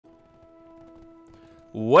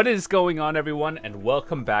What is going on, everyone, and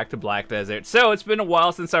welcome back to Black Desert. So it's been a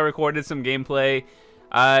while since I recorded some gameplay.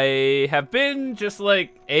 I have been just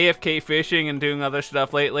like AFK fishing and doing other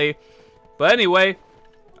stuff lately. But anyway,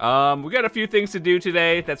 we got a few things to do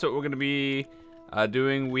today. That's what we're going to be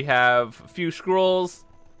doing. We have a few scrolls.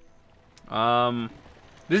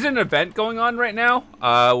 There's an event going on right now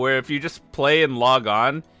where if you just play and log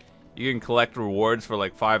on, you can collect rewards for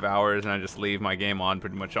like 5 hours, and I just leave my game on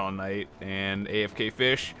pretty much all night and AFK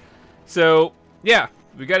fish. So yeah,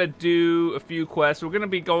 we gotta do a few quests. We're gonna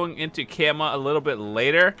be going into Kama a little bit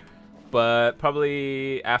later, but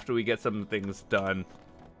probably after we get some things done.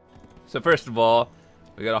 So first of all,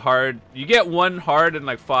 we got a hard. You get one hard and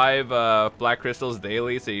like 5 black crystals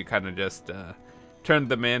daily, so you kind of just turn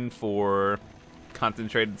them in for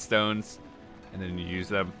concentrated stones, and then you use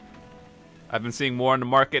them. I've been seeing more on the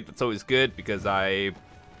market. That's always good because I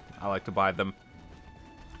like to buy them.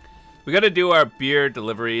 We got to do our beer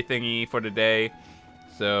delivery thingy for today,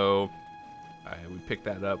 so we picked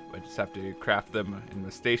that up. I just have to craft them in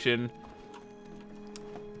the station.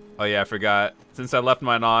 Oh yeah, I forgot. Since I left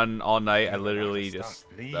mine on all night, I literally just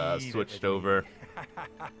switched over.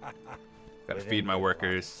 Got to feed my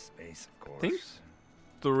workers. I think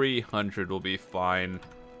 300 will be fine.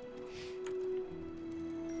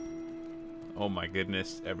 Oh my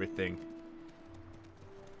goodness, everything.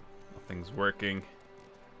 Nothing's working.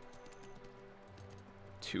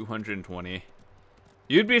 220.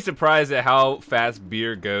 You'd be surprised at how fast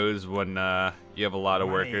beer goes when you have a lot of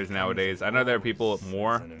workers nowadays. I know there are people with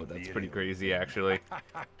more, but that's pretty crazy actually.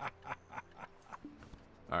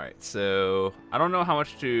 Alright, so I don't know how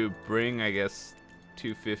much to bring. I guess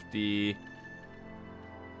 250.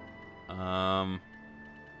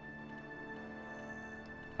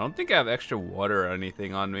 I don't think I have extra water or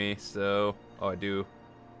anything on me, so... Oh, I do.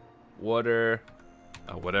 Water.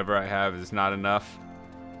 Whatever I have is not enough.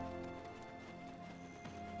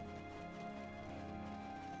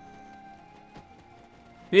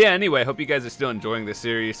 Yeah, anyway, hope you guys are still enjoying this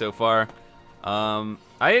series so far. I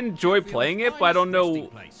enjoy playing it, but I don't know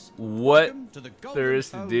what there is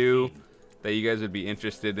to do that you guys would be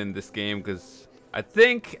interested in this game, because I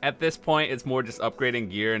think at this point it's more just upgrading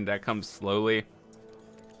gear, and that comes slowly.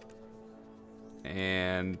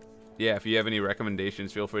 And yeah, if you have any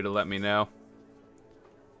recommendations, feel free to let me know.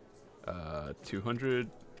 200.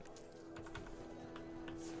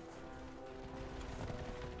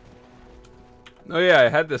 Oh yeah, I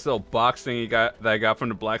had this little box thingy that I got from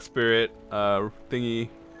the Black Spirit thingy.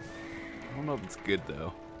 I don't know if it's good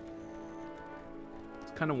though.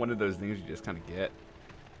 It's kind of one of those things you just kind of get.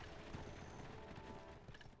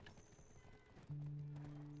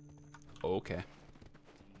 Okay.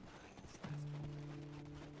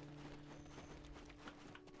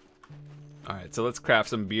 Alright, so let's craft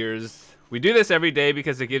some beers. We do this every day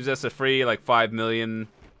because it gives us a free, like, 5 million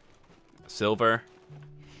silver.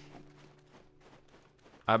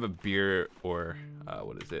 I have a beer, or,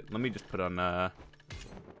 what is it? Let me just put on,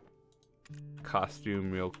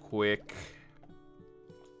 costume real quick.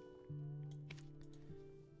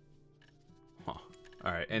 Huh.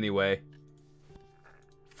 Alright, anyway.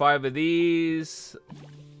 5 of these.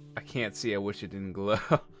 I can't see, I wish it didn't glow.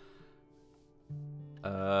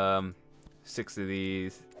 6 of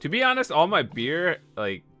these. To be honest, all my beer,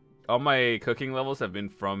 like, all my cooking levels have been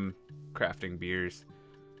from crafting beers.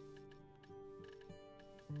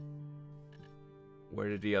 Where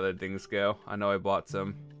did the other things go? I know I bought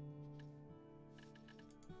some.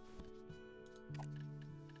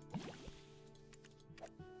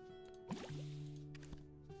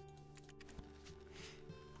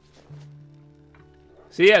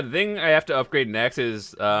 So yeah, the thing I have to upgrade next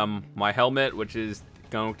is my helmet, which is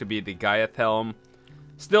going to be the Gaiath helm.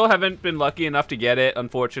 Still haven't been lucky enough to get it,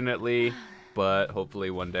 unfortunately, but hopefully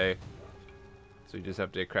one day. So we just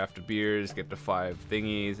have to craft the beers, get the 5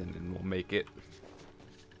 thingies, and then we'll make it.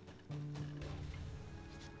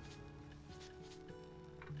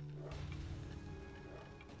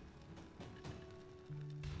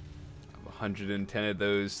 I have 110 of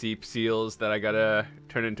those seep seals that I gotta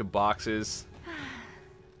turn into boxes.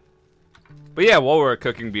 But yeah, while we're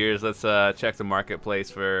cooking beers, let's check the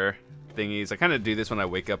marketplace for thingies. I kind of do this when I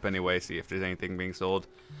wake up anyway, see if there's anything being sold.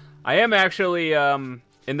 I am actually in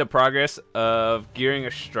the progress of gearing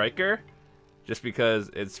a striker, just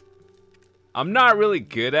because I'm not really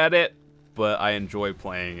good at it, but I enjoy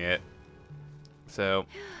playing it. So,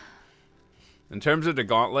 in terms of the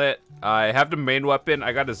gauntlet, I have the main weapon.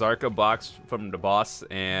 I got a Kzarka box from the boss,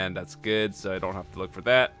 and that's good, so I don't have to look for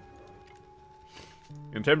that.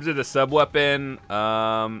 In terms of the sub-weapon,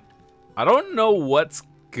 I don't know what's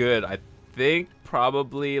good. I think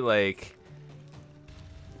probably, like,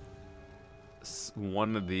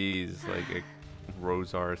 one of these, like a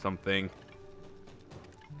Rosar or something.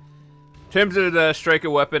 In terms of the striker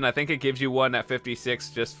weapon, I think it gives you one at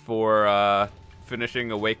 56 just for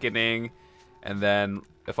finishing Awakening. And then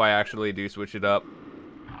if I actually do switch it up,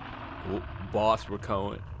 ooh, boss, we're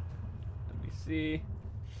going. Let me see.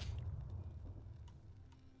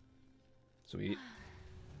 Sweet.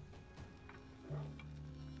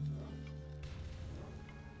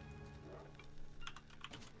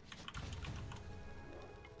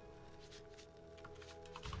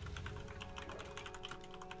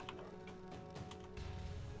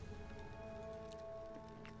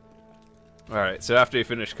 Alright, so after you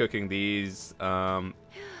finish cooking these,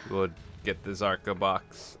 we'll get the Kzarka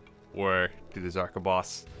box, or do the Kzarka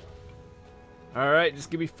boss. Alright,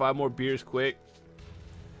 just give me 5 more beers quick.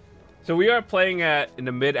 So we are playing in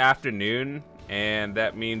the mid-afternoon, and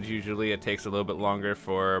that means usually it takes a little bit longer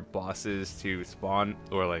for bosses to spawn,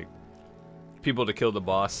 or like, people to kill the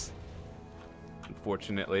boss,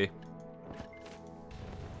 unfortunately.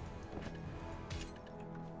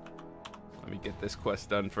 Let me get this quest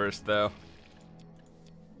done first, though.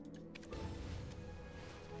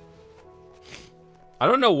 I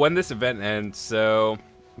don't know when this event ends, so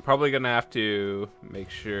I'm probably gonna have to make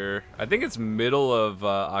sure. I think it's middle of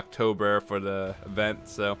October for the event,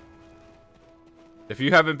 so if you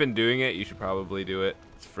haven't been doing it, you should probably do it.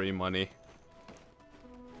 It's free money.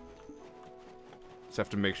 Just have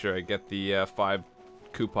to make sure I get the 5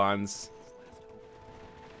 coupons.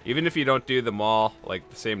 Even if you don't do them all like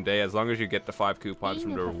the same day, as long as you get the 5 coupons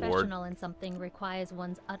from the reward. Being a professional in something requires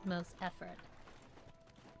one's utmost effort.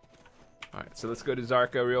 Alright, so let's go to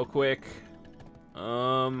Kzarka real quick.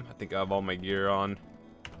 I think I have all my gear on.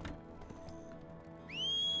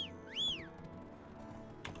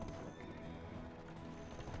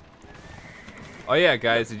 Oh yeah,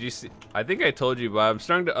 guys, did you see? I think I told you, but I'm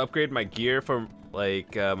starting to upgrade my gear from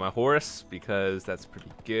like my horse, because that's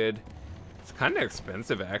pretty good. It's kind of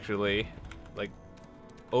expensive, actually. Like,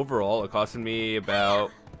 overall, it costed me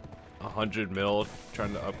about 100 mil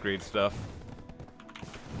trying to upgrade stuff.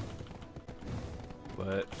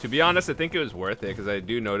 But to be honest, I think it was worth it, because I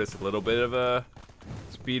do notice a little bit of a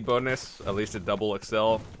speed bonus, at least a double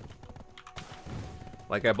XL.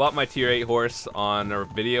 Like, I bought my tier 8 horse on a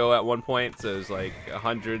video at one point, so it was like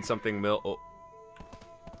 100 something mil. Oh.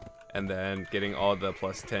 And then getting all the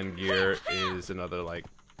plus 10 gear is another like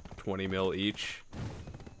 20 mil each.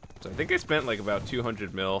 So I think I spent like about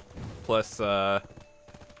 200 mil, plus I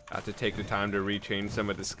have to take the time to rechange some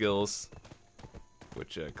of the skills,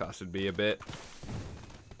 which costed me a bit.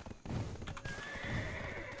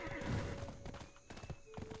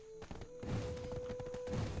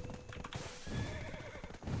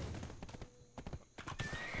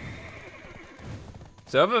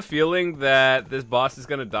 So I have a feeling that this boss is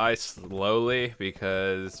gonna die slowly,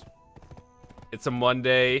 because it's a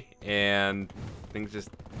Monday and things just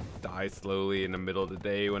die slowly in the middle of the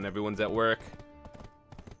day when everyone's at work.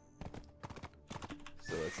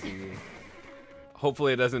 So let's see.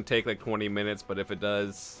 Hopefully it doesn't take like 20 minutes, but if it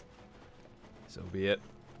does, so be it.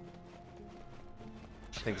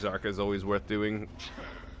 I think Kzarka is always worth doing.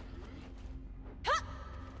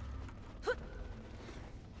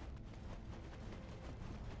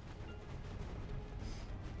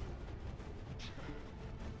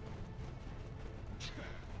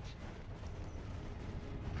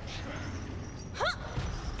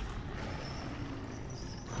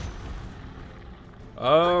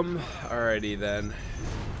 Alrighty then.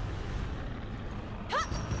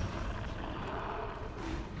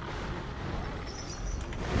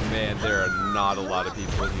 Man, there are not a lot of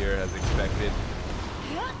people here as expected.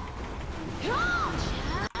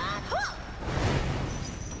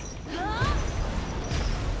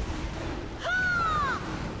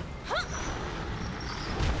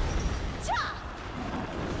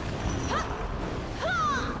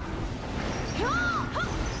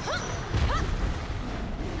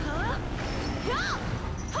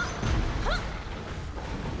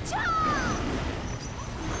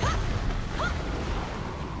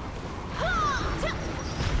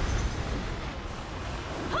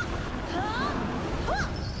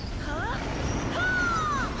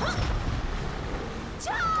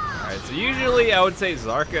 So usually I would say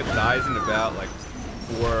Kzarka dies in about like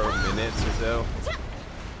 4 minutes or so.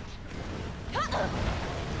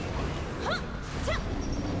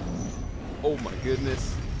 Oh my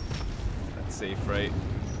goodness. That's safe, right?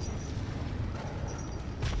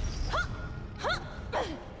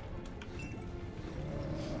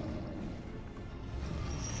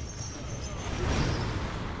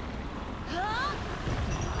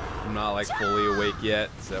 I'm not like fully awake yet,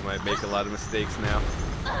 so I might make a lot of mistakes now.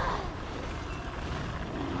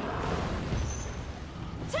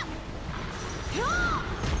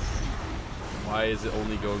 Why is it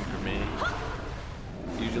only going for me?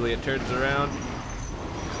 Usually it turns around.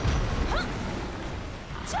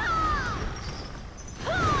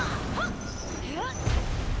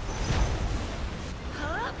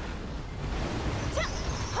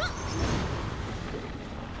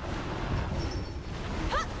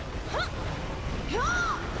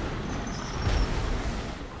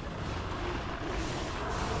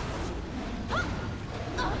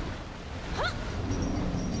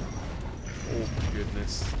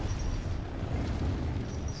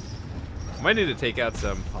 Might need to take out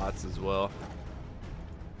some pots as well.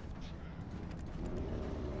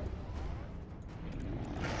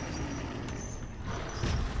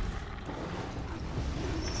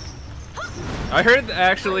 I heard that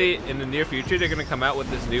actually in the near future they're gonna come out with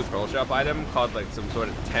this new Pearl Shop item called like some sort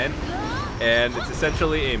of tent, and it's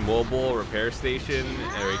essentially a mobile repair station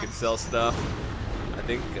where you can sell stuff. I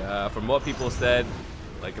think from what people said,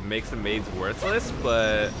 like it makes the maids worthless,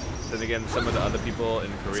 but then again, some of the other people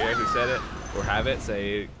in Korea who said it or have it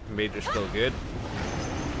say maids are still good.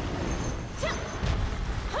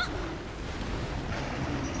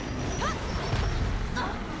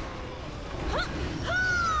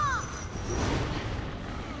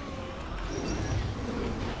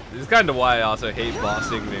 This is kind of why I also hate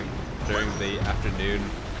bossing during the afternoon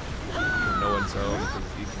when no one's home, because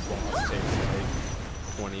each boss takes like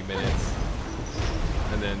 20 minutes.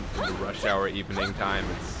 And then in the rush hour evening time,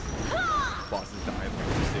 it's bosses die in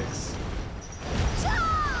like 6.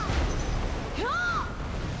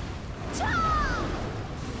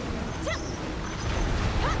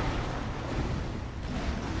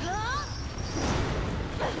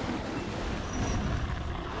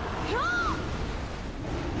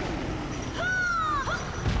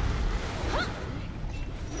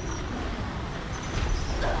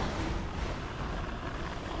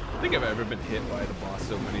 I don't think I've ever been hit by the boss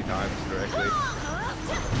so many times directly.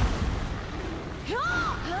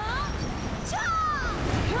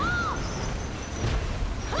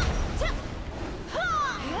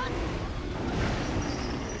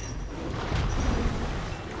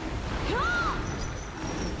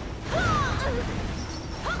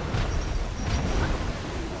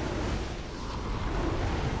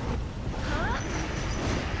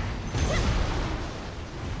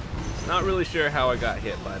 Not really sure how I got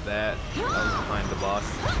hit by that. I was behind the boss.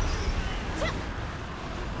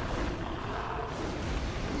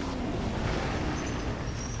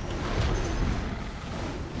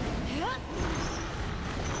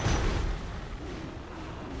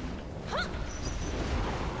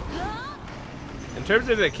 In terms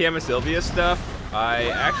of the Camisylvia stuff, I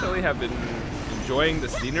actually have been enjoying the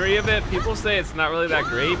scenery of it. People say it's not really that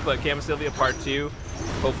great, but Camisylvia Part 2,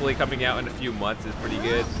 hopefully coming out in a few months, is pretty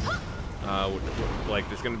good. Like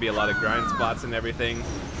there's going to be a lot of grind spots and everything,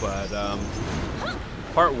 but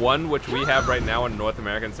Part 1, which we have right now on North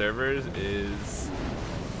American servers, is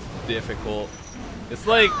difficult. It's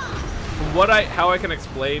like, from how I can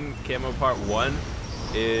explain Camo Part 1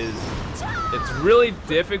 is it's really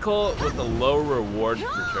difficult with a low reward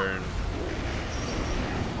return.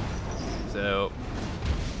 So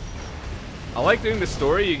I like doing the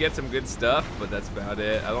story, you get some good stuff, but that's about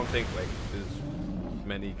it. I don't think like there's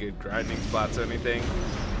many good grinding spots or anything.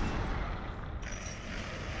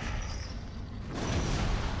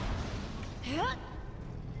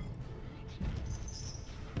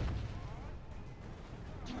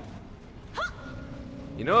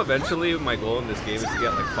 You know, eventually my goal in this game is to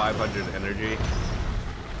get like 500 energy.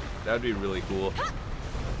 That would be really cool.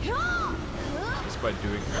 Just by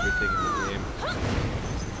doing everything in the game.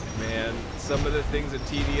 Man, some of the things are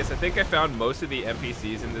tedious. I think I found most of the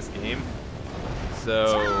NPCs in this game. So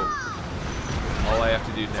all I have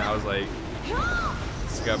to do now is like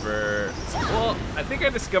discover, well, I think I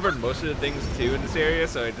discovered most of the things too in this area,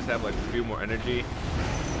 so I just have like a few more energy,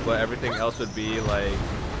 but everything else would be like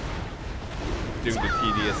doing the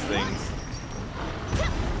tedious things.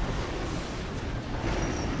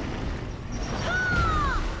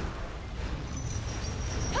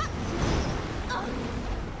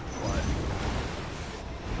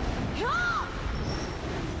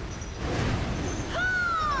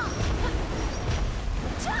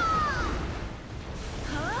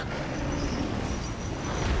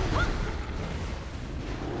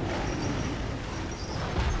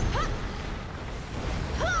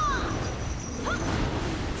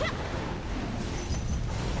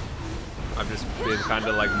 I've just been kind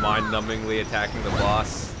of like mind-numbingly attacking the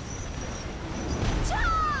boss.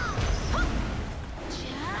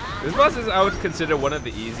 This boss is, I would consider, one of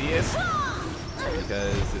the easiest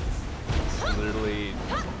because it's literally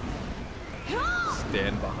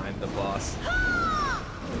stand behind the boss.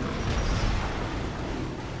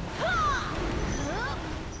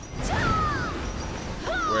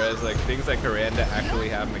 Whereas like things like Kzarka actually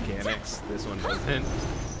have mechanics, this one doesn't.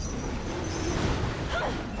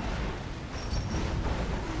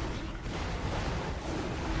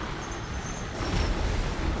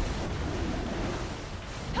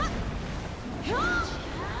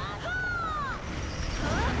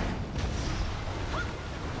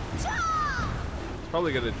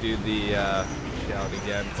 Probably gonna do the shout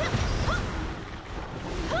again.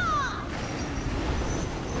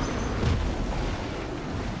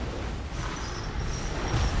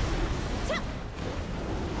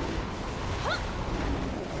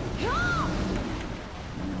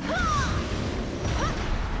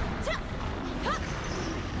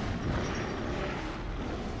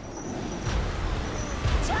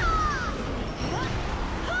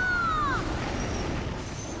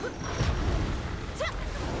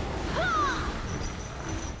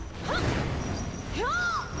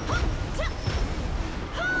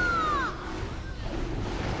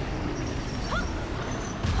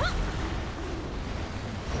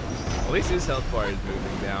 At least his health bar is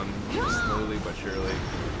moving down slowly but surely.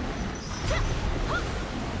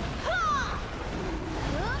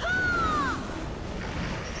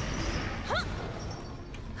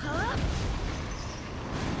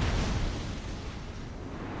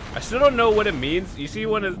 I still don't know what it means. You see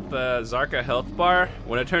when the Kzarka health bar,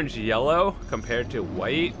 when it turns yellow compared to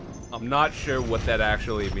white, I'm not sure what that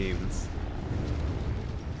actually means.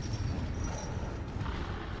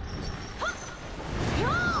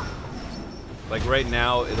 Like right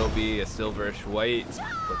now, it'll be a silverish white,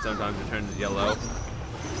 but sometimes it turns yellow.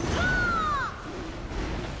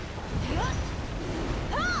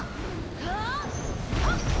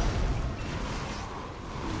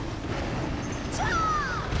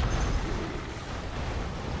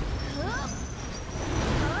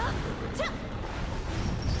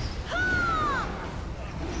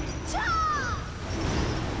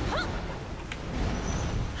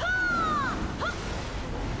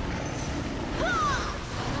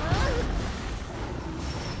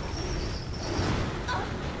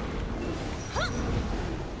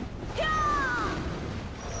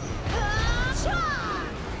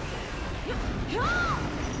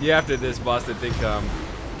 Yeah, after this boss, I think I'm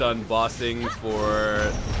done bossing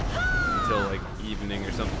for until like evening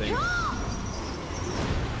or something.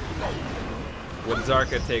 When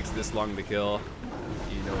Kzarka takes this long to kill,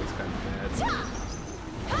 you know it's kind of bad.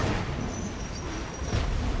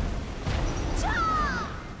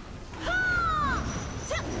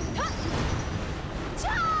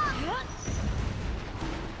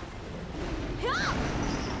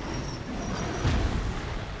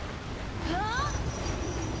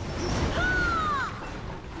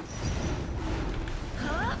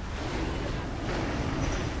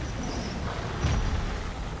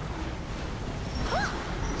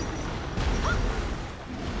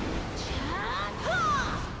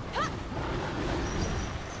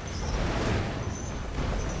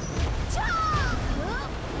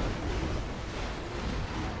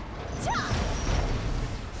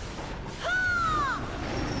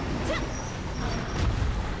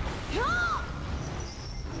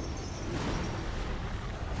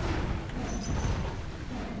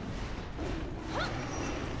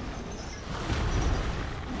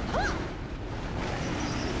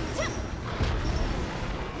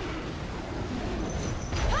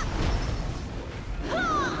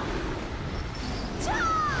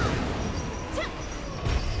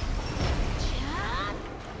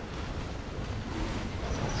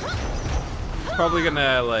 Probably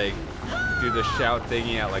gonna like do the shout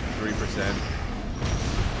thingy at like 3%.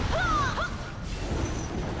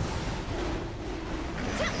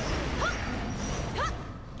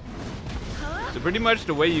 So pretty much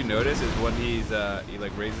the way you notice is when he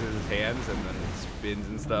like raises his hands and then spins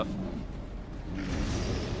and stuff.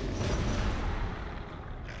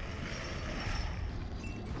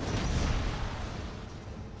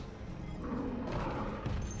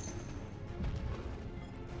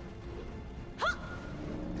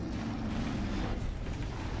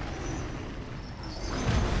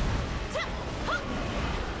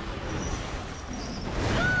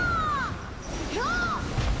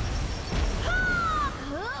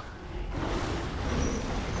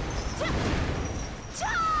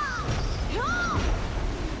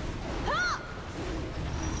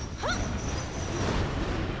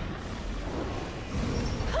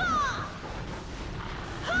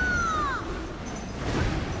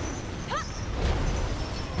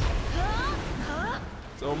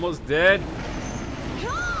 Almost dead.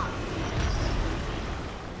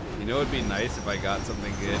 You know, it'd be nice if I got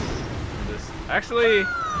something good from this. Actually,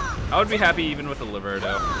 I would be happy even with a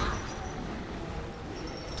Liberto.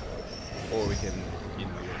 Or we can, you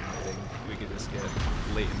know, get nothing. We could just get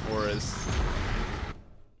latent auras.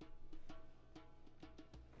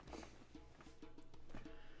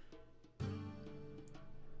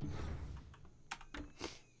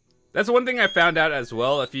 That's one thing I found out as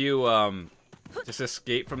well. If you just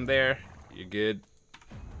escape from there, you're good.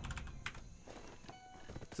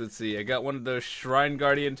 So let's see. I got one of those Shrine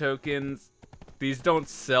Guardian tokens. These don't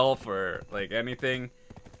sell for like anything.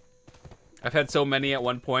 I've had so many at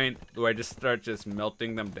one point where I just start just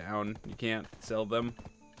melting them down. You can't sell them.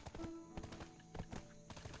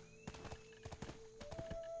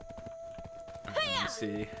 Alright, let me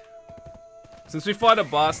see. Since we fought a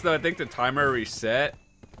boss though, I think the timer reset.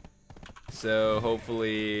 So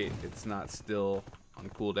hopefully it's not still on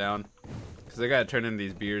cooldown. Because I gotta turn in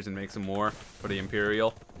these beers and make some more for the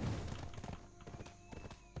Imperial.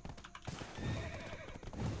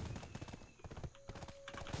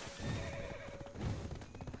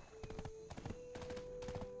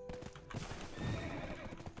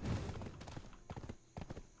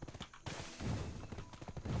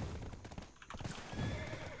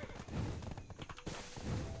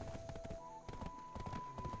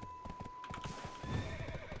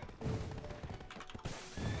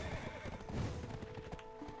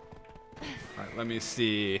 Let me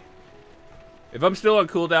see. If I'm still on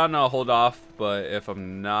cooldown, I'll hold off. But if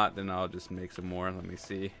I'm not, then I'll just make some more. Let me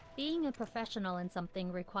see. Being a professional in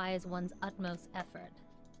something requires one's utmost effort.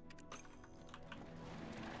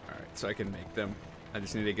 Alright, so I can make them. I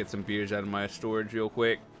just need to get some beers out of my storage real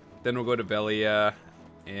quick. Then we'll go to Velia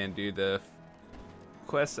and do the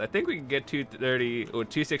quests. I think we can get 230 or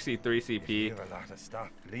 263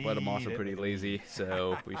 CP. But I'm also pretty lazy,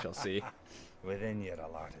 so we shall see. Within your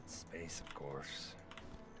allotted space, of course.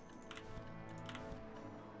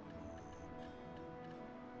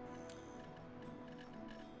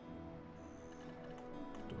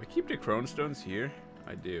 Do I keep the Crone Stones here?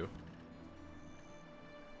 I do.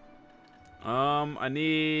 I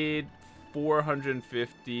need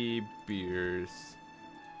 450 beers.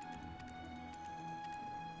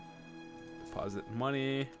 Deposit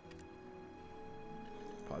money.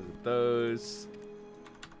 Deposit those.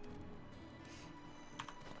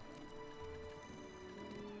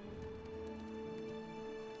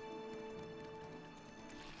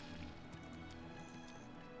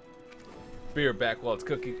 Beer back while it's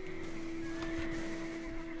cooking.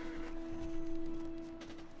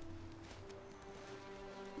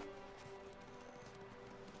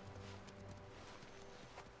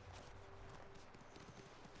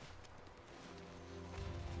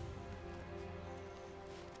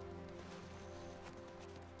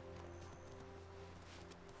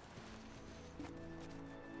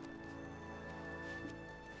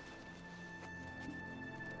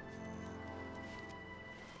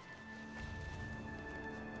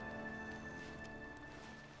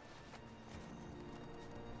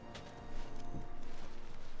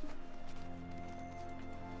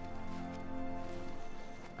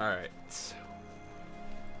 Alright.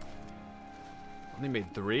 Only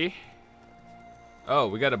made 3? Oh,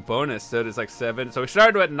 we got a bonus, so it's like 7. So we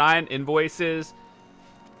started with 9 invoices.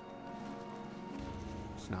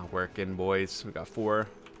 It's not working, boys. We got 4.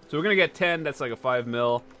 So we're gonna get 10. That's like a 5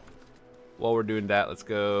 mil. While we're doing that, let's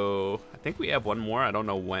go. I think we have one more. I don't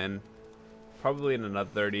know when. Probably in another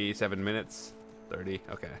 37 minutes. 30.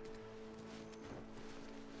 Okay.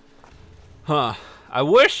 Huh. I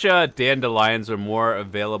wish dandelions were more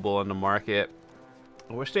available on the market.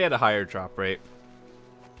 I wish they had a higher drop rate.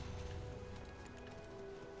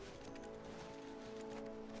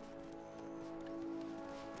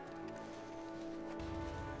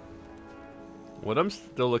 What I'm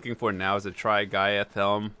still looking for now is a Tri-Gaiath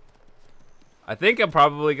helm. I think I'm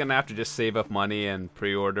probably going to have to just save up money and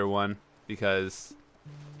pre-order one. Because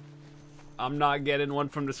I'm not getting one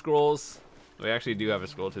from the scrolls. We actually do have a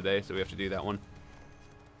scroll today, so we have to do that one.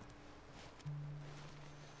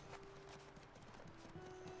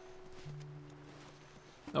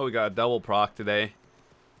 Oh, we got a double proc today.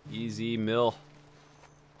 Easy mill.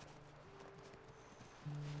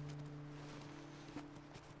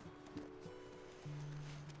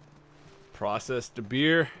 Process the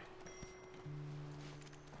beer.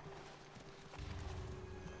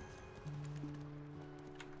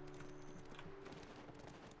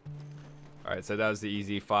 Alright, so that was the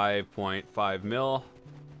easy 5.5 mil.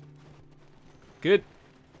 Good.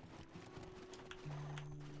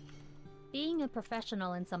 Being a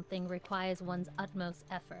professional in something requires one's utmost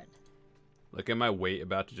effort. Look at my weight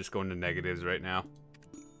about to just go into negatives right now.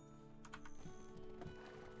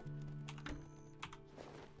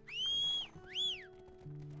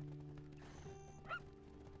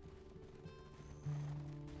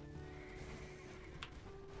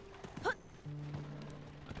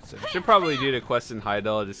 So I should probably do the quest in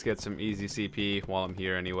Heidel, just get some easy CP while I'm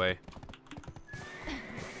here anyway.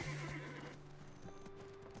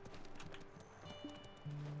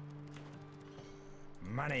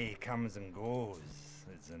 Money comes and goes.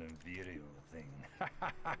 It's an invariable thing.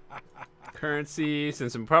 Currency,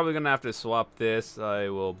 since I'm probably gonna have to swap this, I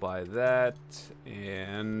will buy that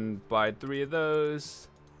and buy 3 of those.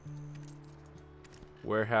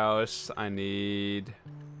 Warehouse, I need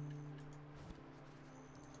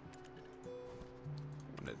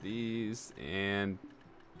 1 of these and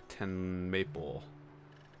 10 maple.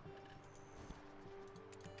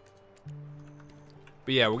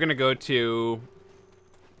 But yeah, we're gonna go to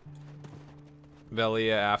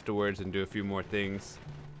Velia afterwards and do a few more things.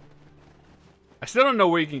 I still don't know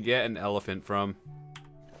where you can get an elephant from,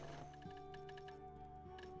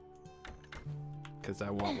 because I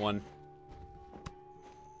want one.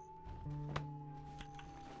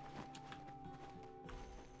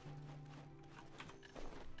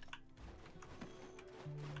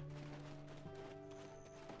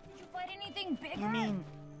 Did you fight anything bigger? You mean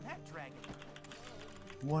that dragon?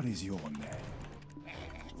 What is your name?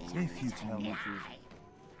 If you tell me truth,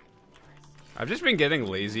 I've just been getting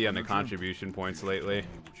lazy on the contribution points lately.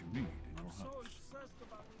 what you need in your house.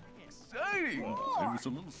 Exciting! Maybe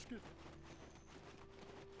some little skip.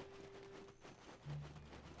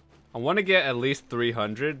 I want to get at least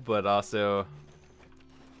 300, but also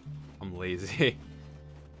I'm lazy.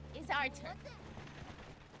 It's our turn.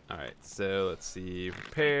 Alright, so let's see.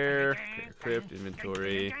 Repair, crypt,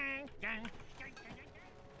 inventory.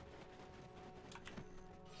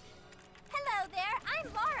 Hello there,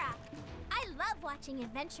 I'm Laura. I love watching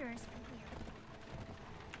adventurers from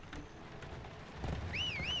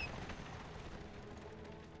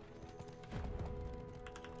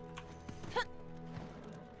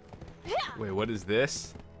here. Wait, what is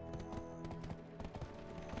this?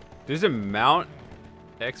 There's a Mount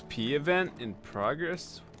XP event in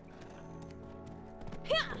progress?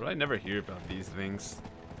 Why did I never hear about these things?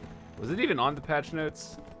 Was it even on the patch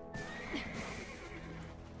notes?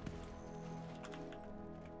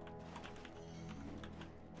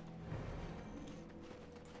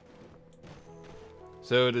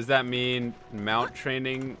 So does that mean mount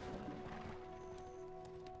training?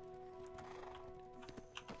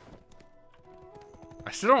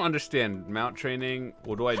 I still don't understand mount training.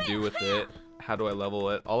 What do I do with it? How do I level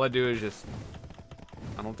it? All I do is just...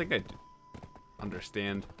 I don't think I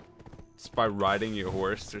understand. Just by riding your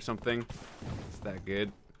horse or something. It's that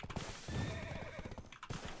good.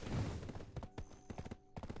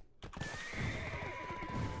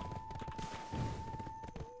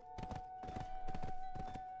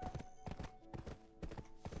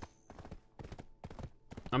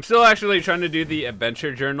 I'm still actually trying to do the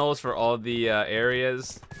adventure journals for all the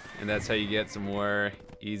areas, and that's how you get some more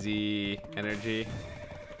easy energy.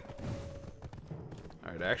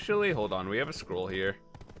 Alright, actually, hold on, we have a scroll here.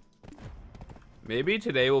 Maybe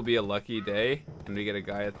today will be a lucky day, and we get a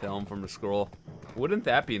guy at the helm from a scroll. Wouldn't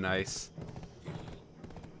that be nice?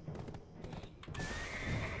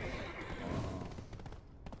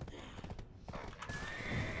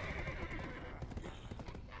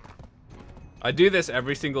 I do this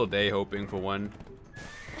every single day hoping for one.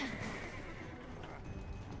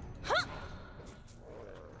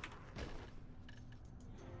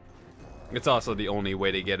 It's also the only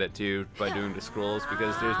way to get it too, by doing the scrolls,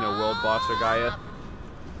 because there's no world boss or Gaia.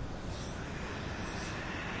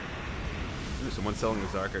 Ooh, someone's selling the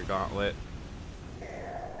Kzarka gauntlet.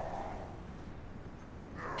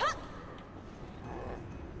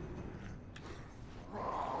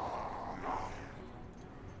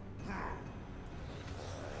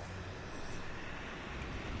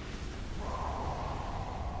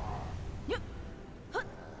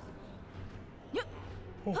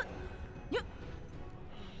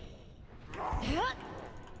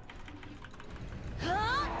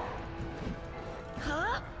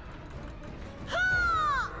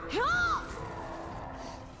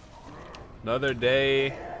 Another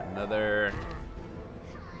day, another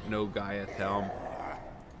no Gaia helm.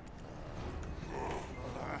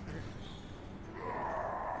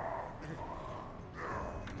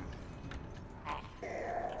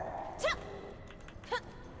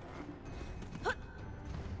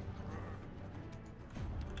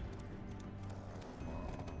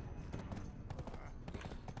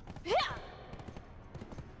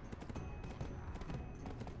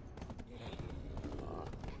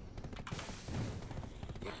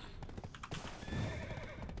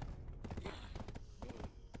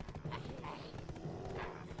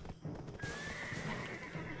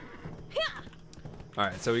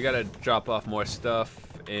 Alright, so we gotta drop off more stuff,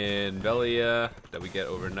 in Velia that we get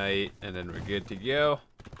overnight, and then we're good to go.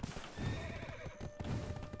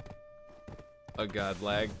 Oh god,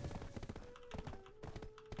 lag.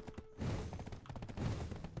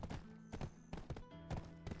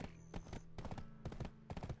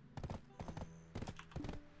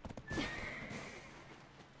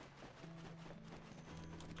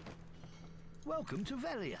 Welcome to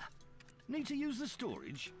Velia. Need to use the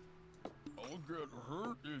storage? I'll get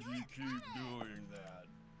hurt if you keep doing that.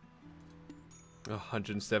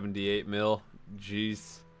 178 mil.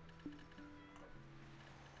 Jeez.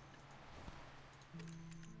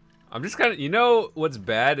 I'm just kind of, you know what's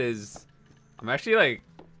bad is I'm actually like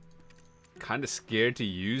kind of scared to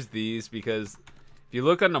use these because if you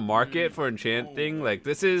look on the market for enchanting, like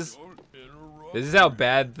this is how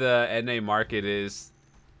bad the NA market is.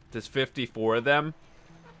 There's 54 of them.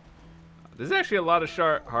 There's actually a lot of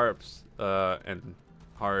harps and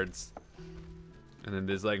hards. And then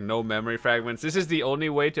there's like no memory fragments. This is the only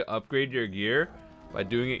way to upgrade your gear by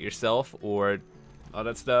doing it yourself or all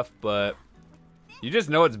that stuff. But you just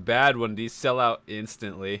know it's bad when these sell out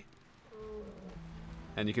instantly.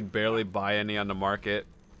 And you can barely buy any on the market.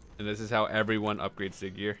 And this is how everyone upgrades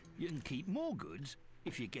their gear. You can keep more goods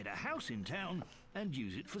if you get a house in town and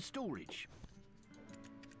use it for storage.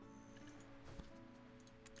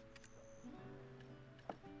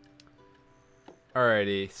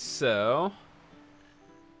 Alrighty, so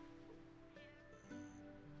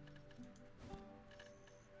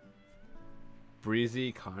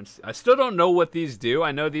breezy constant. I still don't know what these do.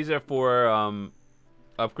 I know these are for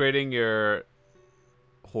upgrading your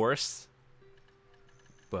horse,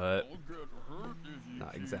 but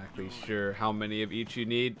not exactly sure how many of each you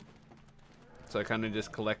need. So I kind of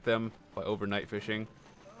just collect them by overnight fishing.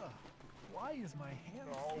 Why is my hand?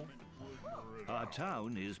 Our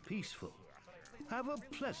town is peaceful. Have a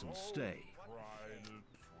pleasant stay.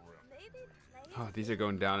 Oh, these are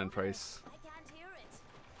going down in price. I can't hear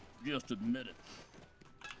it. Just admit it.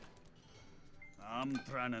 I'm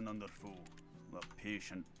Thrannen Underfool, a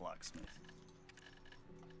patient blacksmith.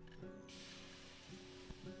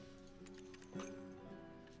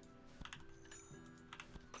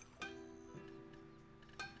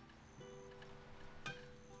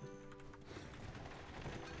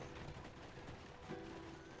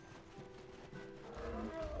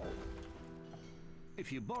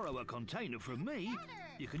 If you borrow a container from me,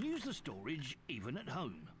 you can use the storage even at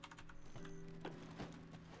home.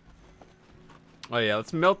 Oh yeah,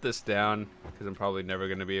 let's melt this down because I'm probably never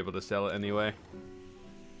going to be able to sell it anyway.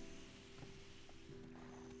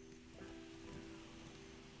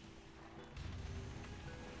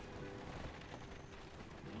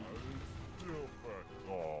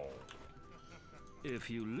 If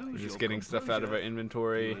you lose We're just your getting stuff out of our composure,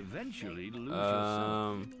 inventory. you'll eventually lose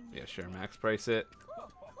yourself. Yeah, sure, max price it.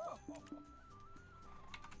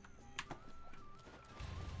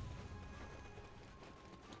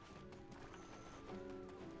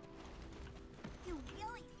 You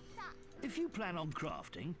really suck. If you plan on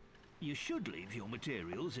crafting, you should leave your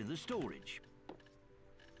materials in the storage.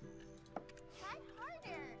 Try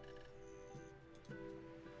harder.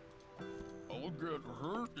 I'll get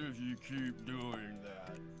hurt if you keep doing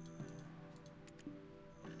that.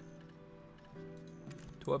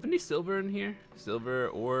 Do I have any silver in here? Silver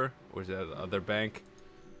or is that the other bank?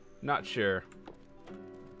 Not sure.